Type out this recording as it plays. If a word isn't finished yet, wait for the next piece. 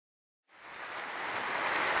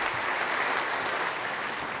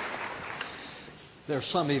There's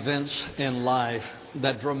some events in life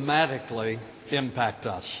that dramatically impact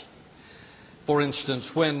us. For instance,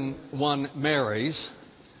 when one marries,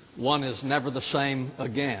 one is never the same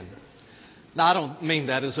again. Now, I don't mean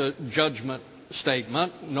that as a judgment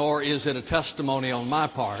statement, nor is it a testimony on my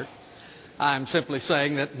part. I'm simply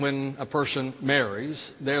saying that when a person marries,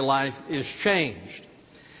 their life is changed.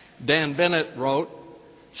 Dan Bennett wrote,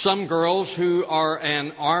 "Some girls who are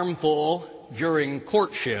an armful during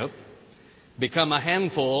courtship become a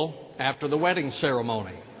handful after the wedding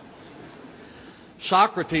ceremony."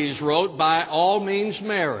 Socrates wrote, "By all means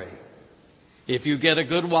marry. If you get a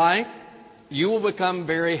good wife, you will become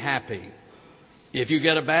very happy. If you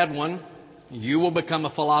get a bad one, you will become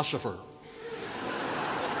a philosopher."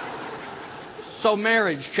 So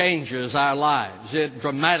marriage changes our lives. It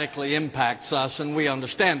dramatically impacts us, and we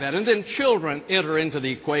understand that. And then children enter into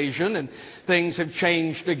the equation, and things have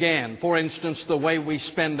changed again. For instance, the way we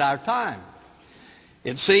spend our time.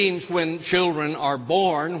 It seems when children are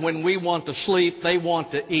born, when we want to sleep, they want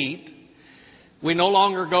to eat. We no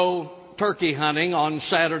longer go turkey hunting on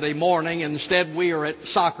Saturday morning. Instead, we are at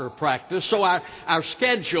soccer practice. So our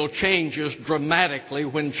schedule changes dramatically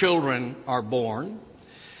when children are born.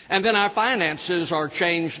 And then our finances are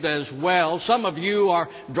changed as well. Some of you are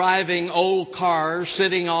driving old cars,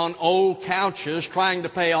 sitting on old couches, trying to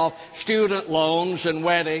pay off student loans and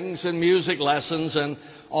weddings and music lessons and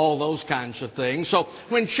all those kinds of things. So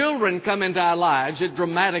when children come into our lives, it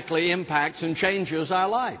dramatically impacts and changes our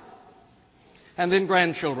life. And then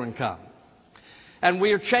grandchildren come. And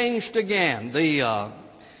we are changed again.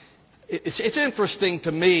 It's interesting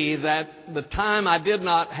to me that the time I did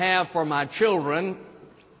not have for my children,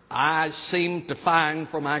 I seem to find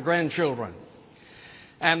for my grandchildren.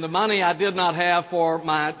 And the money I did not have for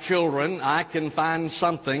my children, I can find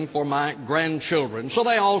something for my grandchildren. So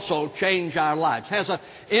they also change our lives, has an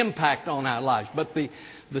impact on our lives. But the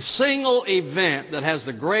single event that has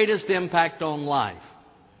the greatest impact on life,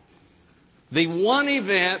 the one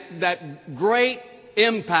event that great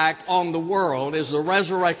impact on the world, is the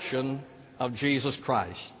resurrection of Jesus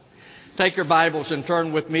Christ. Take your Bibles and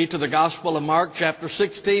turn with me to the Gospel of Mark, chapter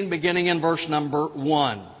 16, beginning in verse number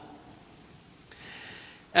 1.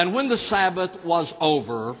 "And when the Sabbath was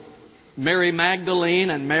over, Mary Magdalene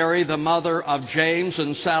and Mary, the mother of James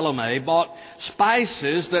and Salome, bought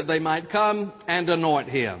spices that they might come and anoint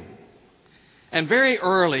him. And very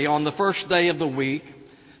early on the first day of the week,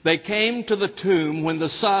 they came to the tomb when the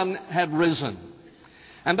sun had risen.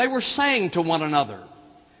 And they were saying to one another,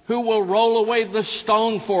 'Who will roll away the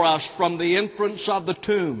stone for us from the entrance of the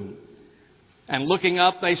tomb?' And looking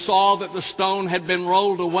up, they saw that the stone had been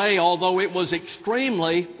rolled away, although it was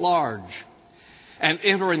extremely large. And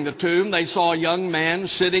entering the tomb, they saw a young man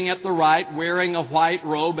sitting at the right, wearing a white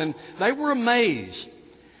robe, and they were amazed.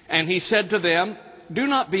 And he said to them, 'Do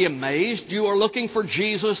not be amazed. You are looking for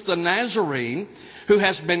Jesus the Nazarene, who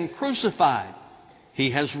has been crucified.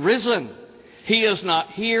 He has risen. He is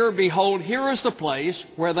not here. Behold, here is the place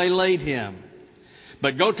where they laid him.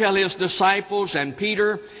 But go tell his disciples and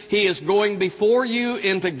Peter, he is going before you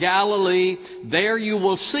into Galilee. There you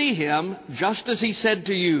will see him, just as he said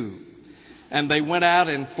to you.' And they went out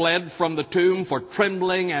and fled from the tomb, for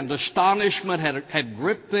trembling and astonishment had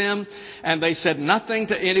gripped them. And they said nothing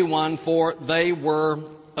to anyone, for they were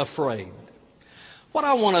afraid." What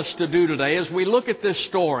I want us to do today as we look at this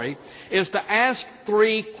story is to ask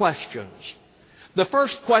three questions. The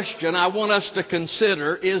first question I want us to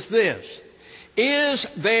consider is this: is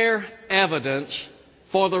there evidence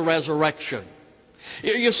for the resurrection?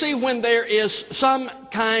 You see, when there is some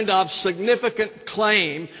kind of significant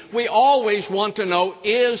claim, we always want to know,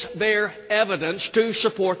 is there evidence to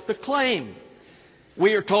support the claim?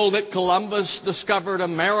 We are told that Columbus discovered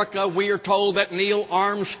America. We are told that Neil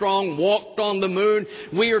Armstrong walked on the moon.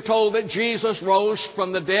 We are told that Jesus rose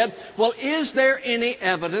from the dead. Well, is there any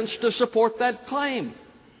evidence to support that claim?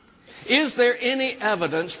 Is there any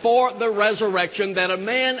evidence for the resurrection, that a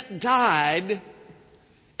man died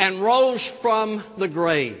and rose from the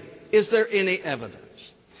grave? Is there any evidence?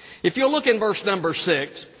 If you look in verse number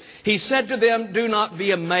 6, he said to them, "Do not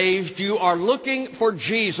be amazed. You are looking for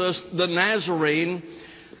Jesus the Nazarene,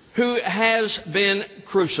 who has been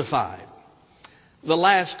crucified." The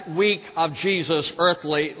last week of Jesus'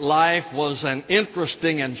 earthly life was an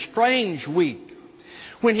interesting and strange week.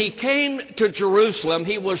 When he came to Jerusalem,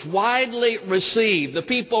 he was widely received. The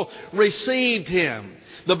people received him.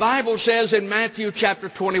 The Bible says in Matthew chapter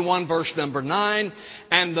 21, verse number 9,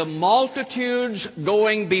 "And the multitudes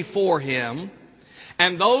going before him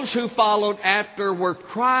and those who followed after were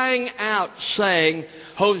crying out, saying,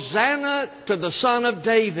 Hosanna to the Son of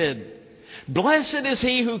David. Blessed is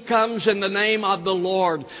he who comes in the name of the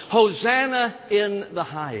Lord. Hosanna in the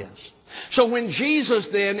highest. So when Jesus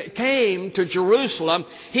then came to Jerusalem,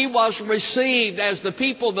 he was received as the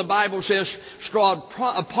people, the Bible says, strawed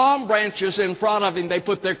palm branches in front of him. They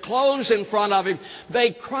put their clothes in front of him.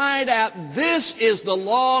 They cried out, "This is the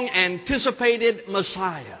long anticipated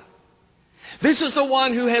Messiah. This is the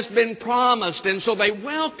one who has been promised." And so they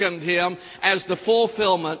welcomed him as the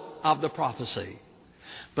fulfillment of the prophecy.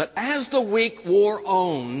 But as the week wore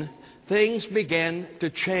on, things began to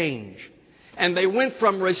change. And they went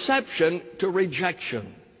from reception to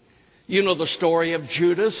rejection. You know the story of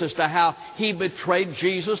Judas as to how he betrayed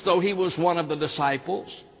Jesus, though he was one of the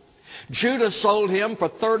disciples. Judas sold him for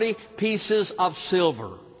 30 pieces of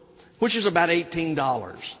silver, which is about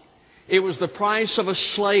 $18. It was the price of a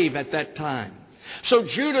slave at that time. So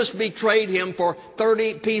Judas betrayed him for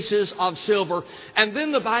 30 pieces of silver. And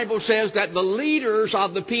then the Bible says that the leaders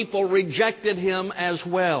of the people rejected him as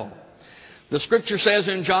well. The Scripture says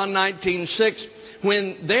in John 19:6,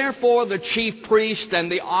 "When therefore the chief priest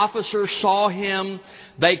and the officers saw him,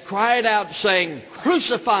 they cried out saying,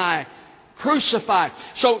 'Crucify, crucify.'"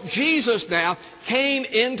 So Jesus now came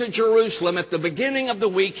into Jerusalem at the beginning of the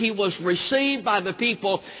week. He was received by the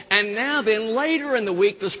people. And now then later in the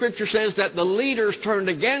week, the Scripture says that the leaders turned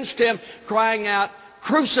against him, crying out,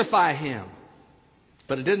 "Crucify him."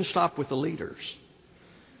 But it didn't stop with the leaders.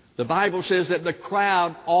 The Bible says that the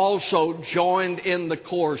crowd also joined in the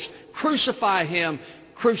chorus. "Crucify him,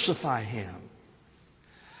 crucify him."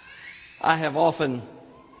 I have often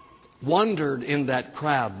wondered in that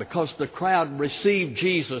crowd because the crowd received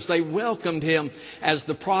Jesus. They welcomed him as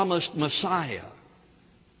the promised Messiah.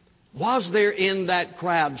 Was there in that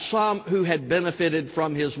crowd some who had benefited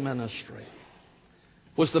from his ministry?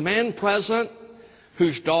 Was the man present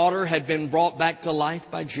whose daughter had been brought back to life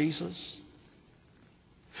by Jesus?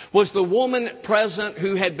 Was the woman present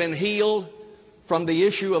who had been healed from the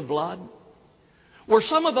issue of blood? Were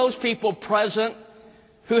some of those people present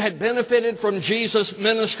who had benefited from Jesus'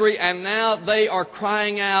 ministry and now they are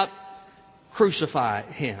crying out, "Crucify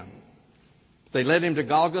him"? They led him to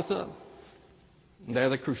Golgotha, and there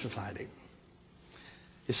they crucified him.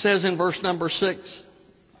 It says in verse number 6,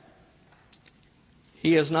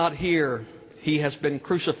 "He is not here. He has been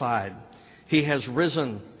crucified. He has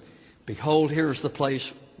risen. Behold, here is the place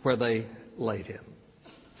where they laid him."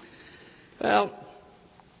 Well,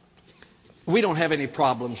 we don't have any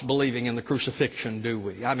problems believing in the crucifixion, do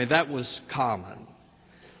we? I mean, that was common.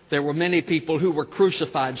 There were many people who were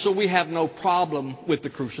crucified, so we have no problem with the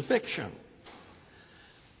crucifixion.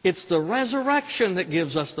 It's the resurrection that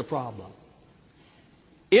gives us the problem.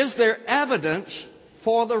 Is there evidence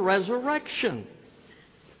for the resurrection?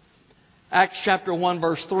 Acts chapter 1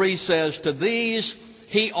 verse 3 says, "To these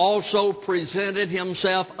he also presented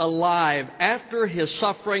himself alive after his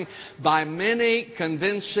suffering by many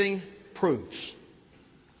convincing proofs."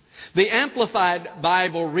 The Amplified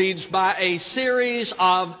Bible reads, "By a series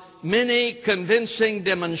of many convincing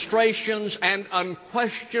demonstrations and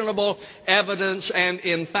unquestionable evidence and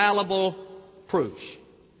infallible proofs."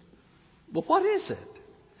 Well, what is it?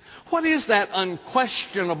 What is that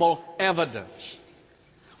unquestionable evidence?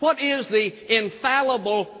 What is the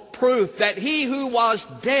infallible proof that he who was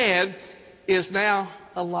dead is now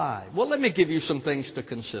alive? Well, let me give you some things to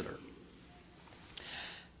consider.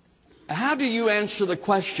 How do you answer the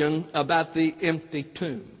question about the empty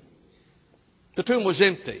tomb? The tomb was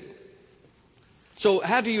empty. So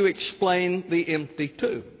how do you explain the empty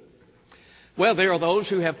tomb? Well, there are those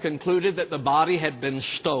who have concluded that the body had been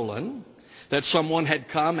stolen, that someone had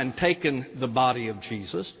come and taken the body of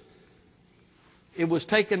Jesus. It was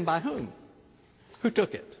taken by whom? Who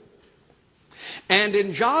took it? And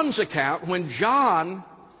in John's account, when John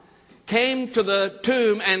came to the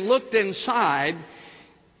tomb and looked inside,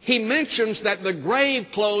 he mentions that the grave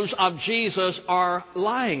clothes of Jesus are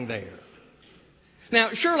lying there. Now,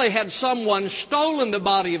 surely had someone stolen the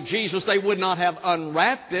body of Jesus, they would not have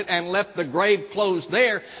unwrapped it and left the grave clothes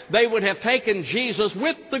there. They would have taken Jesus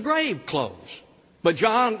with the grave clothes. But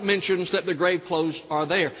John mentions that the grave clothes are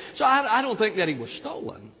there. So I don't think that he was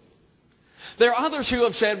stolen. There are others who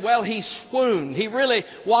have said, well, he swooned. He really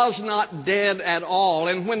was not dead at all.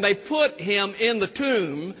 And when they put him in the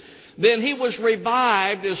tomb, then he was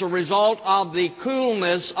revived as a result of the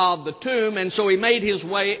coolness of the tomb, and so he made his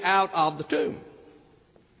way out of the tomb.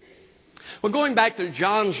 Well, going back to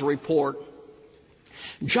John's report,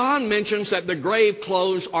 John mentions that the grave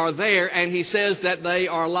clothes are there, and he says that they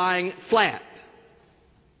are lying flat.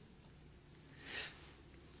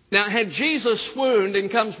 Now, had Jesus swooned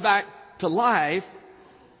and comes back to life,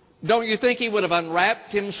 Don't you think he would have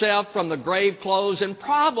unwrapped himself from the grave clothes? And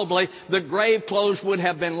probably the grave clothes would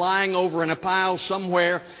have been lying over in a pile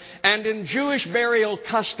somewhere. And in Jewish burial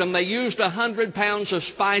custom, they used 100 pounds of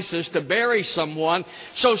spices to bury someone.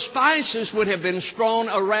 So spices would have been strewn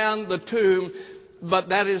around the tomb, but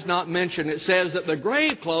that is not mentioned. It says that the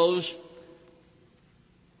grave clothes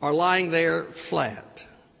are lying there flat.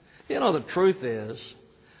 You know, the truth is,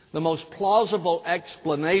 the most plausible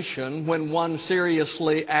explanation when one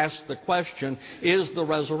seriously asks the question is the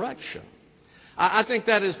resurrection. I think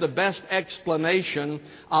that is the best explanation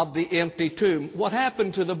of the empty tomb. What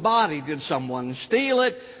happened to the body? Did someone steal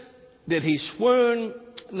it? Did he swoon?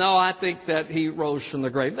 No, I think that he rose from the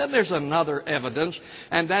grave. Then there's another evidence,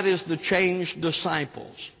 and that is the changed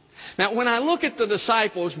disciples. Now, when I look at the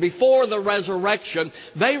disciples before the resurrection,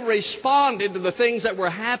 they responded to the things that were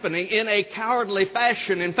happening in a cowardly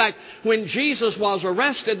fashion. In fact, when Jesus was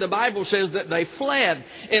arrested, the Bible says that they fled.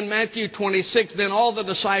 In Matthew 26, then all the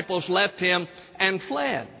disciples left him and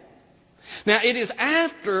fled. Now, it is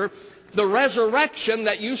after the resurrection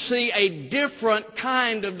that you see a different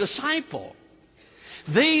kind of disciple.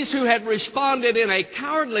 These who had responded in a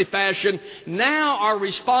cowardly fashion now are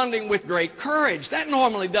responding with great courage. That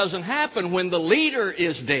normally doesn't happen when the leader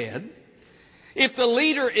is dead. If the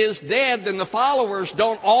leader is dead, then the followers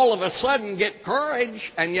don't all of a sudden get courage.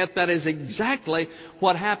 And yet that is exactly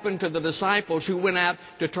what happened to the disciples who went out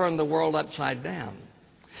to turn the world upside down.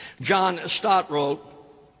 John Stott wrote,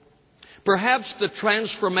 "Perhaps the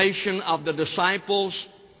transformation of the disciples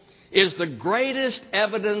is the greatest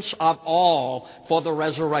evidence of all for the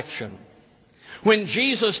resurrection. When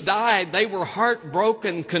Jesus died, they were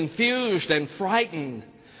heartbroken, confused, and frightened.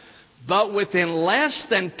 But within less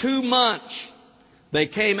than 2 months, they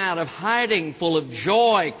came out of hiding full of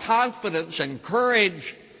joy, confidence, and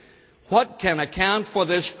courage. What can account for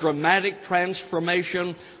this dramatic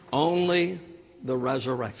transformation? Only the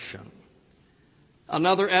resurrection."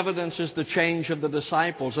 Another evidence is the change of the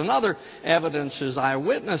disciples. Another evidence is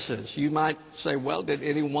eyewitnesses. You might say, well, did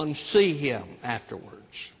anyone see him afterwards?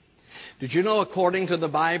 Did you know, according to the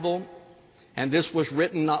Bible, and this was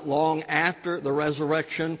written not long after the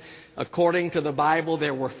resurrection, according to the Bible,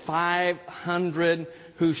 there were 500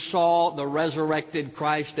 who saw the resurrected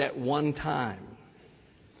Christ at one time.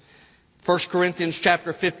 1 Corinthians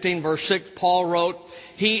chapter 15, verse 6, Paul wrote,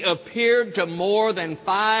 "He appeared to more than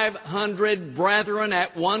 500 brethren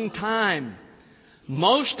at one time,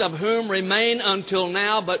 most of whom remain until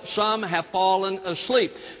now, but some have fallen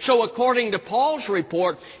asleep." So according to Paul's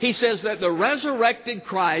report, he says that the resurrected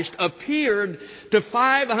Christ appeared to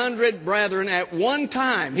 500 brethren at one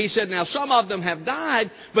time. He said, now some of them have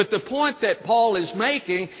died, but the point that Paul is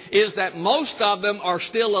making is that most of them are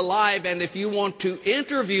still alive, and if you want to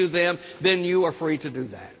interview them, then you are free to do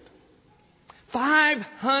that.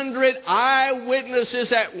 500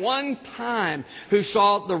 eyewitnesses at one time who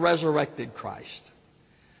saw the resurrected Christ.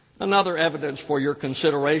 Another evidence for your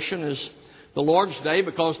consideration is the Lord's Day,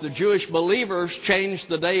 because the Jewish believers changed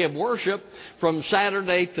the day of worship from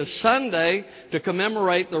Saturday to Sunday to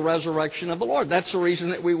commemorate the resurrection of the Lord. That's the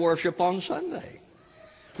reason that we worship on Sunday.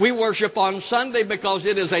 We worship on Sunday because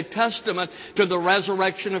it is a testament to the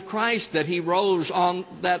resurrection of Christ, that He rose on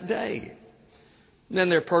that day. And then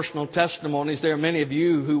there are personal testimonies. There are many of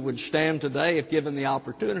you who would stand today, if given the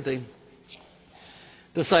opportunity,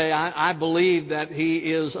 to say, I believe that He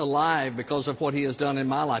is alive because of what He has done in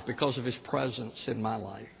my life, because of His presence in my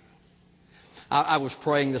life. I was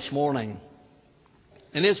praying this morning,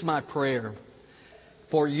 and it's my prayer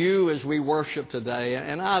for you as we worship today.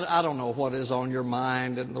 And I don't know what is on your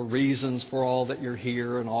mind and the reasons for all that you're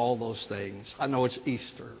here and all those things. I know it's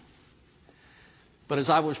Easter. But as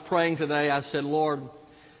I was praying today, I said, Lord,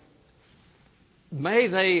 may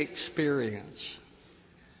they experience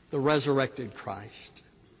the resurrected Christ.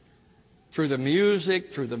 Through the music,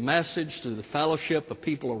 through the message, through the fellowship of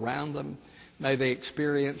people around them, may they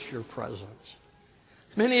experience your presence.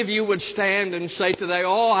 Many of you would stand and say today,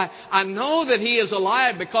 I know that He is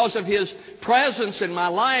alive because of His presence in my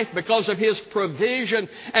life, because of His provision.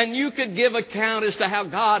 And you could give account as to how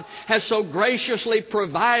God has so graciously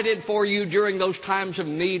provided for you during those times of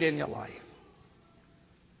need in your life.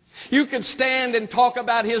 You could stand and talk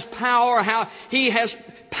about His power, how He has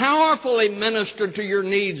powerfully ministered to your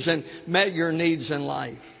needs and met your needs in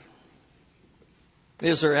life.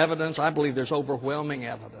 Is there evidence? I believe there's overwhelming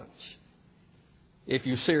evidence, if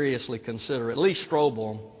you seriously consider it. Lee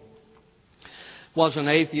Strobel was an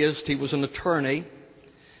atheist. He was an attorney.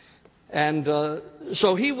 And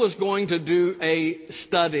so he was going to do a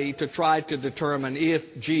study to try to determine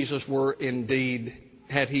if Jesus were indeed,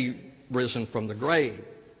 had He risen from the grave.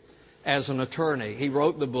 as an attorney. He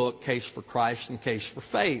wrote the book, Case for Christ and Case for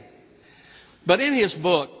Faith. But in his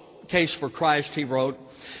book, Case for Christ, he wrote,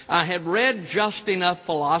 I had read just enough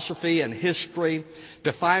philosophy and history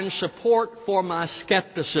to find support for my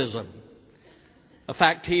skepticism. A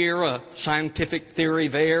fact here, a scientific theory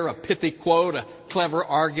there, a pithy quote, a clever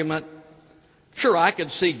argument. Sure, I could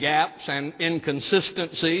see gaps and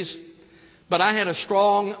inconsistencies, but I had a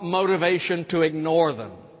strong motivation to ignore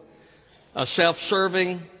them. A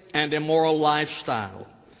self-serving and immoral lifestyle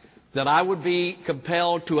that I would be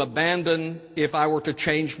compelled to abandon if I were to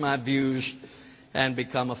change my views and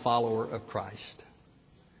become a follower of Christ.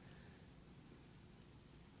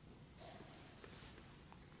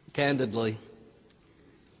 Candidly,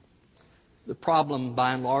 the problem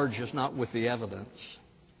by and large is not with the evidence.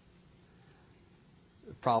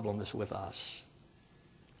 The problem is with us.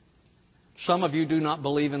 Some of you do not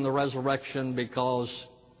believe in the resurrection because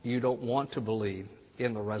you don't want to believe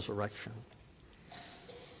in the resurrection.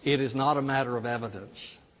 It is not a matter of evidence.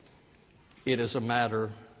 It is a matter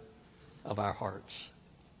of our hearts.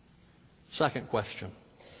 Second question.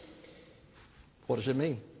 What does it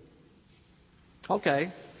mean?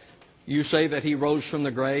 Okay. You say that He rose from the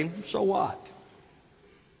grave. So what?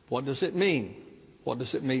 What does it mean? What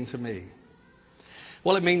does it mean to me?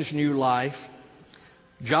 Well, it means new life.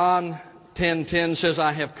 John 10:10 says,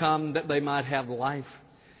 I have come that they might have life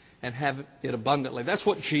and have it abundantly. That's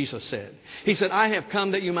what Jesus said. He said, I have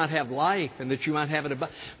come that you might have life and that you might have it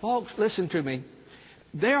abundantly. Folks, listen to me.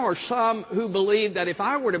 There are some who believe that if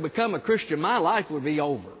I were to become a Christian, my life would be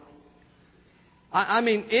over. I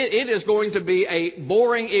mean, it is going to be a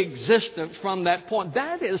boring existence from that point.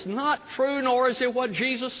 That is not true, nor is it what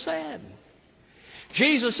Jesus said.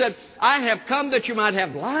 Jesus said, I have come that you might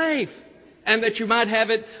have life and that you might have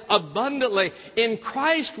it abundantly. In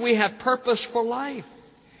Christ we have purpose for life.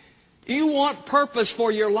 You want purpose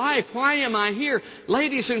for your life. Why am I here?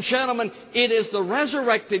 Ladies and gentlemen, it is the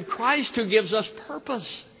resurrected Christ who gives us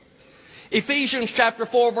purpose. Ephesians chapter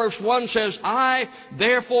 4 verse 1 says, I,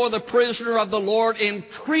 therefore the prisoner of the Lord,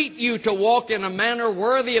 entreat you to walk in a manner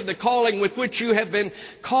worthy of the calling with which you have been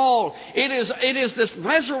called. It is this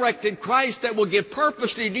resurrected Christ that will give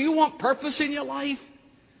purpose to you. Do you want purpose in your life?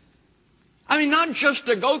 I mean, not just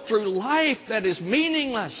to go through life that is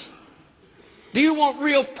meaningless. Do you want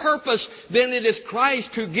real purpose? Then it is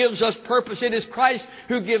Christ who gives us purpose. It is Christ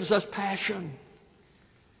who gives us passion.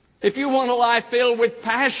 If you want a life filled with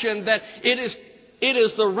passion, that it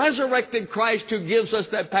is the resurrected Christ who gives us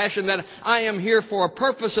that passion, that I am here for a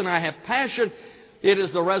purpose and I have passion. It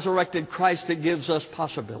is the resurrected Christ that gives us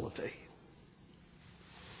possibility.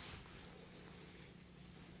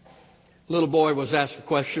 A little boy was asked a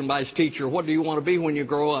question by his teacher, what do you want to be when you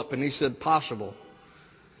grow up? And he said, possible.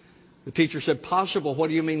 The teacher said, possible? What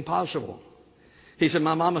do you mean possible? He said,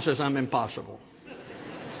 my mama says I'm impossible.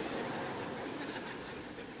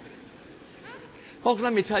 Folks,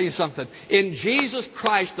 let me tell you something. In Jesus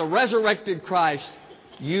Christ, the resurrected Christ,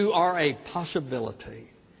 you are a possibility.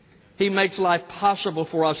 He makes life possible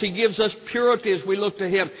for us. He gives us purity as we look to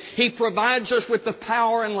Him. He provides us with the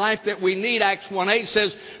power and life that we need. Acts 1:8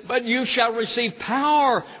 says, but you shall receive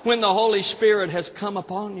power when the Holy Spirit has come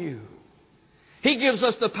upon you. He gives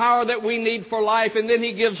us the power that we need for life, and then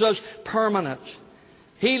He gives us permanence.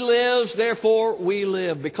 He lives, therefore we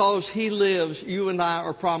live. Because He lives, you and I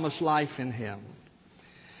are promised life in Him.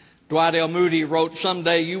 Dwight L. Moody wrote,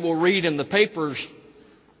 someday you will read in the papers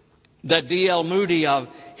that D.L. Moody of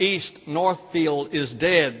East Northfield is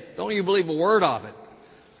dead. Don't you believe a word of it.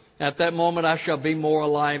 At that moment I shall be more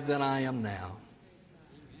alive than I am now.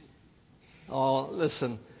 Oh,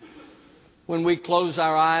 listen. When we close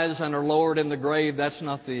our eyes and are lowered in the grave, that's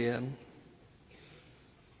not the end.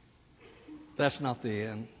 That's not the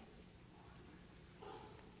end.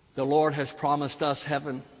 The Lord has promised us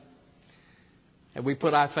heaven. And we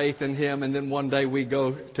put our faith in Him, and then one day we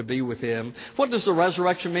go to be with Him. What does the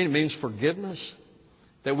resurrection mean? It means forgiveness.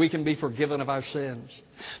 That we can be forgiven of our sins.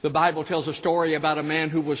 The Bible tells a story about a man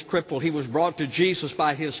who was crippled. He was brought to Jesus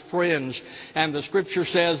by his friends. And the Scripture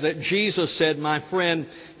says that Jesus said, my friend,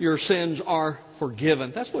 your sins are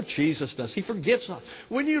forgiven. That's what Jesus does. He forgives us.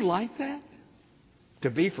 Wouldn't you like that?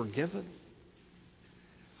 To be forgiven?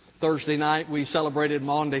 Thursday night we celebrated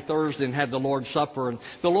Maundy Thursday and had the Lord's Supper. And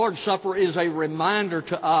the Lord's Supper is a reminder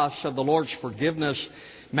to us of the Lord's forgiveness.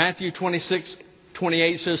 Matthew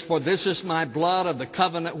 26:28 says, for this is my blood of the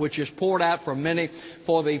covenant which is poured out for many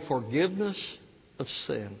for the forgiveness of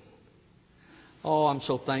sin. Oh, I'm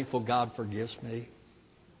so thankful God forgives me.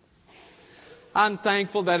 I'm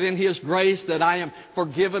thankful that in His grace that I am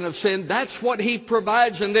forgiven of sin. That's what He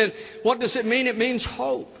provides. And then what does it mean? It means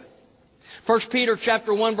hope. 1 Peter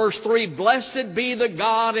chapter 1 verse 3, blessed be the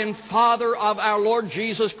God and Father of our Lord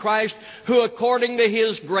Jesus Christ, who according to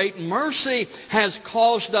His great mercy has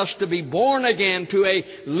caused us to be born again to a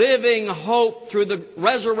living hope through the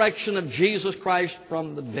resurrection of Jesus Christ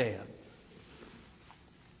from the dead.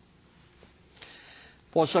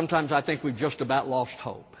 Boy, sometimes I think we've just about lost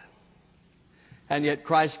hope. And yet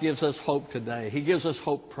Christ gives us hope today. He gives us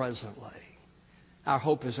hope presently. Our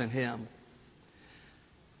hope is in Him.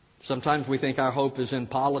 Sometimes we think our hope is in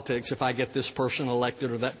politics. If I get this person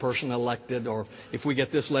elected or that person elected, or if we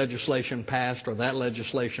get this legislation passed or that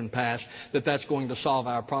legislation passed, that's going to solve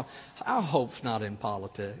our problem. Our hope's not in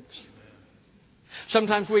politics.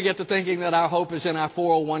 Sometimes we get to thinking that our hope is in our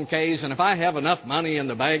 401ks, and if I have enough money in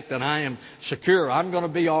the bank, then I am secure. I'm going to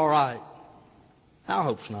be all right. Our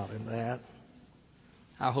hope's not in that.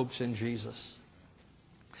 Our hope's in Jesus.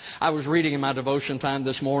 I was reading in my devotion time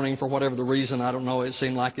this morning, for whatever the reason, I don't know, it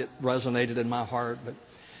seemed like it resonated in my heart. But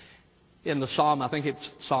in the Psalm, I think it's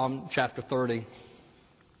Psalm chapter 30,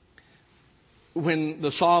 when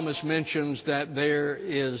the psalmist mentions that there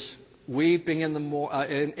is weeping in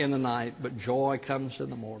the night, but joy comes in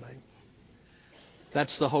the morning.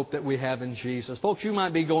 That's the hope that we have in Jesus. Folks, you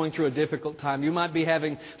might be going through a difficult time. You might be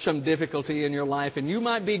having some difficulty in your life. And you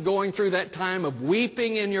might be going through that time of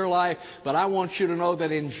weeping in your life. But I want you to know that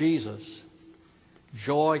in Jesus,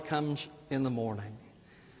 joy comes in the morning.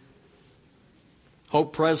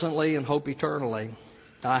 Hope presently and hope eternally.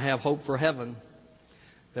 I have hope for heaven,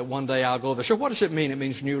 that one day I'll go there. So what does it mean? It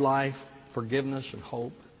means new life, forgiveness, and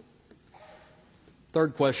hope.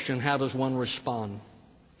 Third question, how does one respond?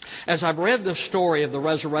 As I've read the story of the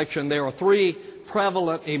resurrection, there are three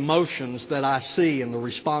prevalent emotions that I see in the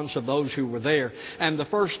response of those who were there. And the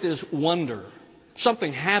first is wonder.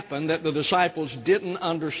 Something happened that the disciples didn't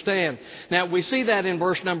understand. Now, we see that in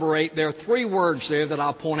verse number 8. There are three words there that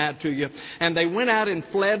I'll point out to you. And they went out and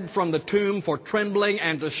fled from the tomb, for trembling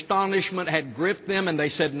and astonishment had gripped them, and they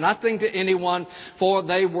said nothing to anyone, for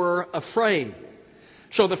they were afraid.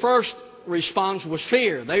 So the first response was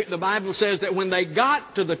fear. The Bible says that when they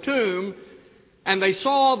got to the tomb and they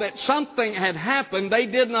saw that something had happened, they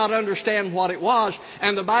did not understand what it was.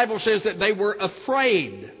 And the Bible says that they were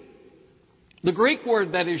afraid. The Greek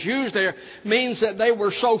word that is used there means that they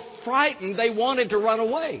were so frightened they wanted to run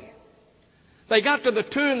away. They got to the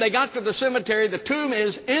tomb, they got to the cemetery, the tomb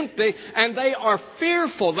is empty, and they are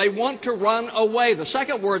fearful. They want to run away. The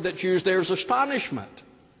second word that's used there is astonishment.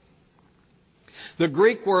 The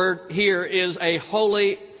Greek word here is a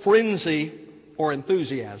holy frenzy or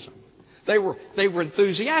enthusiasm. They were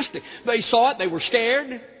enthusiastic. They saw it, they were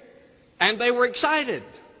scared, and they were excited.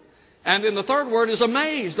 And then the third word is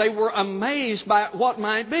amazed. They were amazed by what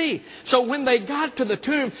might be. So when they got to the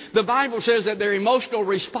tomb, the Bible says that their emotional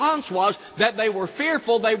response was that they were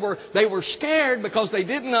fearful, they were scared because they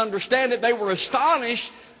didn't understand it, they were astonished,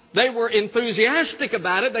 they were enthusiastic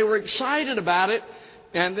about it, they were excited about it.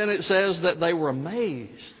 And then it says that they were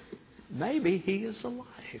amazed. Maybe He is alive.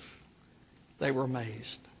 They were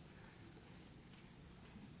amazed.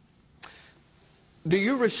 Do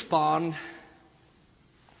you respond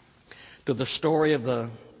to the story of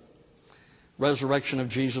the resurrection of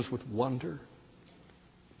Jesus with wonder?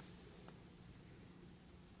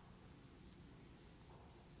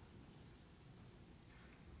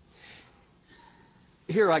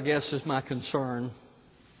 Here, I guess, is my concern.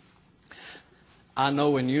 I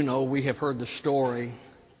know and you know we have heard the story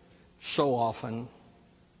so often.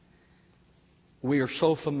 We are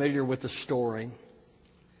so familiar with the story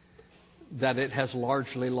that it has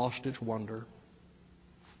largely lost its wonder.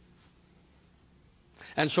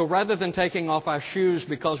 And so rather than taking off our shoes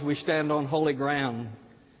because we stand on holy ground,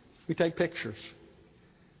 we take pictures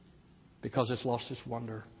because it's lost its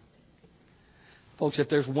wonder. Folks, if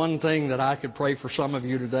there's one thing that I could pray for some of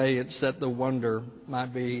you today, it's that the wonder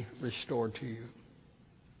might be restored to you.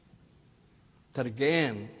 That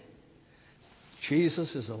again,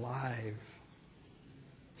 Jesus is alive.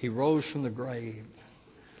 He rose from the grave.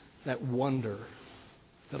 That wonder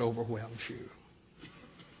that overwhelms you.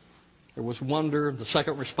 There was wonder. The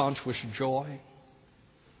second response was joy.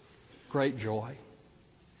 Great joy.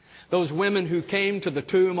 Those women who came to the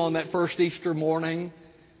tomb on that first Easter morning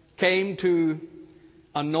came to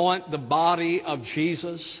anoint the body of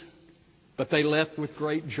Jesus, but they left with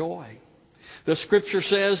great joy. The Scripture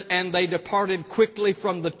says, and they departed quickly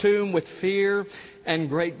from the tomb with fear and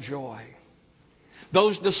great joy.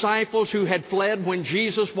 Those disciples who had fled when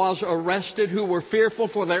Jesus was arrested, who were fearful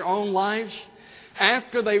for their own lives,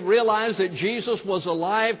 after they realized that Jesus was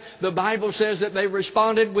alive, the Bible says that they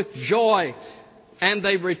responded with joy. and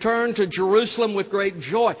they returned to Jerusalem with great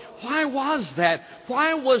joy. Why was that?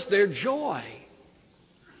 Why was there joy?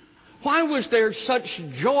 Why was there such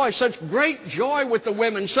joy, such great joy with the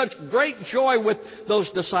women, such great joy with those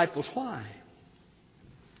disciples? Why?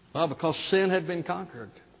 Well, because sin had been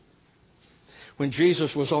conquered. When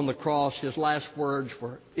Jesus was on the cross, His last words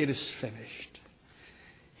were, "It is finished."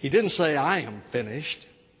 He didn't say, "I am finished."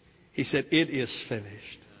 He said, "It is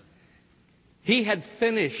finished." He had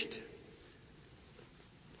finished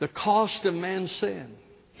the cost of man's sin.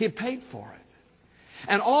 He had paid for it.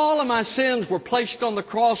 And all of my sins were placed on the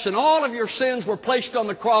cross, and all of your sins were placed on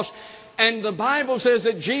the cross. And the Bible says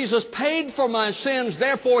that Jesus paid for my sins.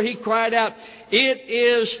 Therefore, He cried out, "It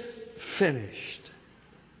is finished."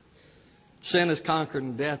 Sin is conquered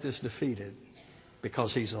and death is defeated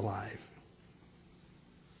because He's alive.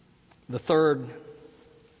 The third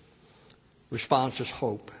response is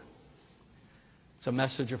hope. It's a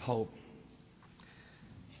message of hope.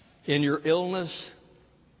 In your illness,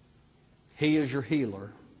 He is your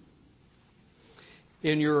healer.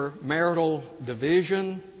 In your marital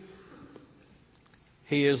division,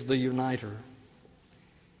 He is the uniter.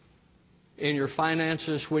 In your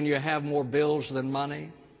finances, when you have more bills than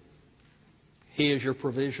money, He is your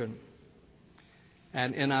provision.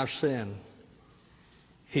 And in our sin,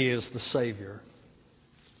 He is the Savior.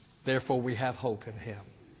 Therefore, we have hope in Him.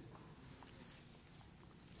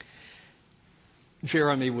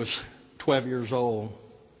 Jeremy was 12 years old.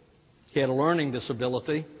 He had a learning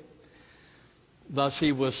disability. Thus,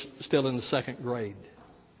 he was still in the second grade.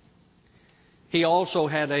 He also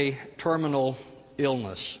had a terminal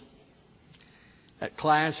illness. At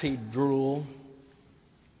class, he drooled.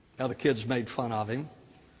 Other kids made fun of him.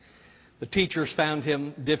 The teachers found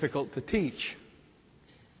him difficult to teach.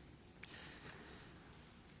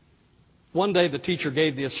 One day, the teacher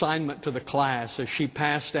gave the assignment to the class as she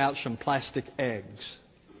passed out some plastic eggs.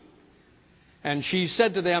 And she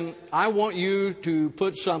said to them, "I want you to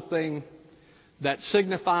put something that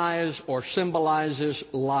signifies or symbolizes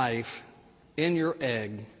life in your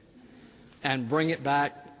egg and bring it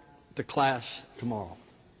back to class tomorrow."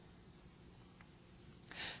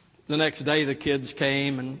 The next day the kids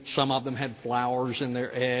came, and some of them had flowers in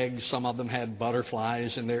their eggs, some of them had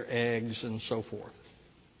butterflies in their eggs, and so forth.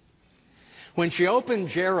 When she opened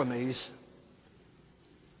Jeremy's,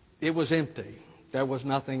 it was empty. There was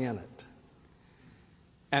nothing in it.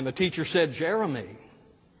 And the teacher said, "Jeremy,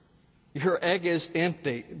 your egg is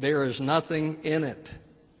empty. There is nothing in it."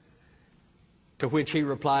 To which he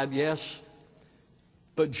replied, "Yes,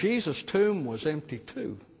 but Jesus' tomb was empty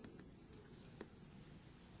too."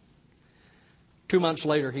 2 months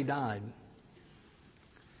later, he died.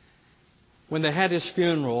 When they had his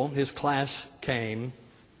funeral, his class came.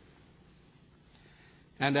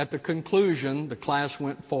 And at the conclusion, the class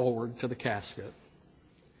went forward to the casket.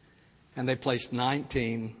 And they placed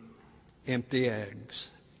 19 empty eggs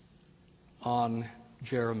on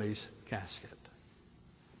Jeremy's casket.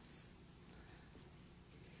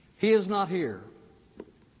 He is not here.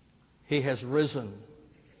 He has risen.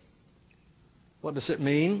 What does it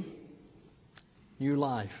mean? New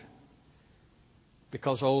life.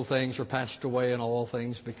 Because old things are passed away and all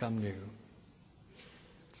things become new.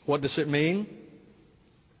 What does it mean?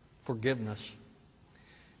 Forgiveness.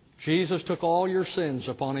 Jesus took all your sins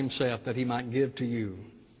upon Himself that He might give to you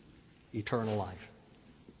eternal life.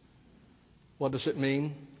 What does it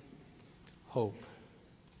mean? Hope.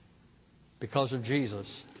 Because of Jesus,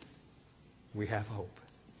 we have hope.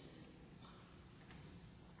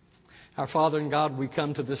 Our Father in God, we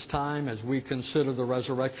come to this time as we consider the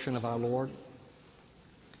resurrection of our Lord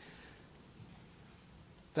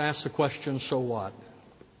to ask the question, so what?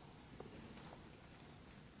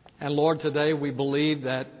 And Lord, today we believe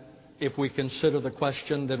that if we consider the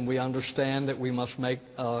question, then we understand that we must make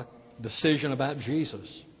a decision about Jesus.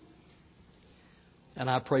 And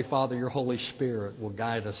I pray, Father, your Holy Spirit will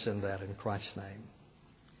guide us in that in Christ's name.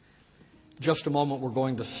 Just a moment, we're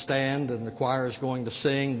going to stand and the choir is going to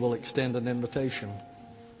sing. We'll extend an invitation.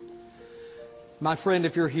 My friend,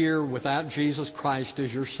 if you're here without Jesus Christ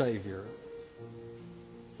as your Savior,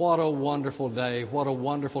 what a wonderful day, what a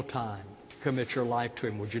wonderful time to commit your life to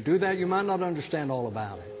Him. Would you do that? You might not understand all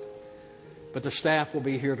about it, but the staff will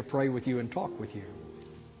be here to pray with you and talk with you.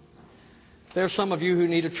 There are some of you who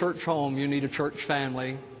need a church home. You need a church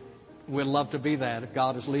family. We'd love to be that. If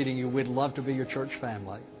God is leading you, we'd love to be your church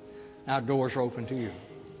family. Our doors are open to you.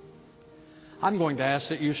 I'm going to ask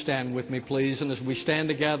that you stand with me, please. And as we stand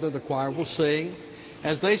together, the choir will sing.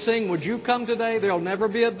 As they sing, would you come today? There'll never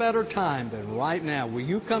be a better time than right now. Will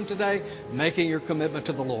you come today making your commitment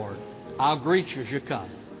to the Lord? I'll greet you as you come.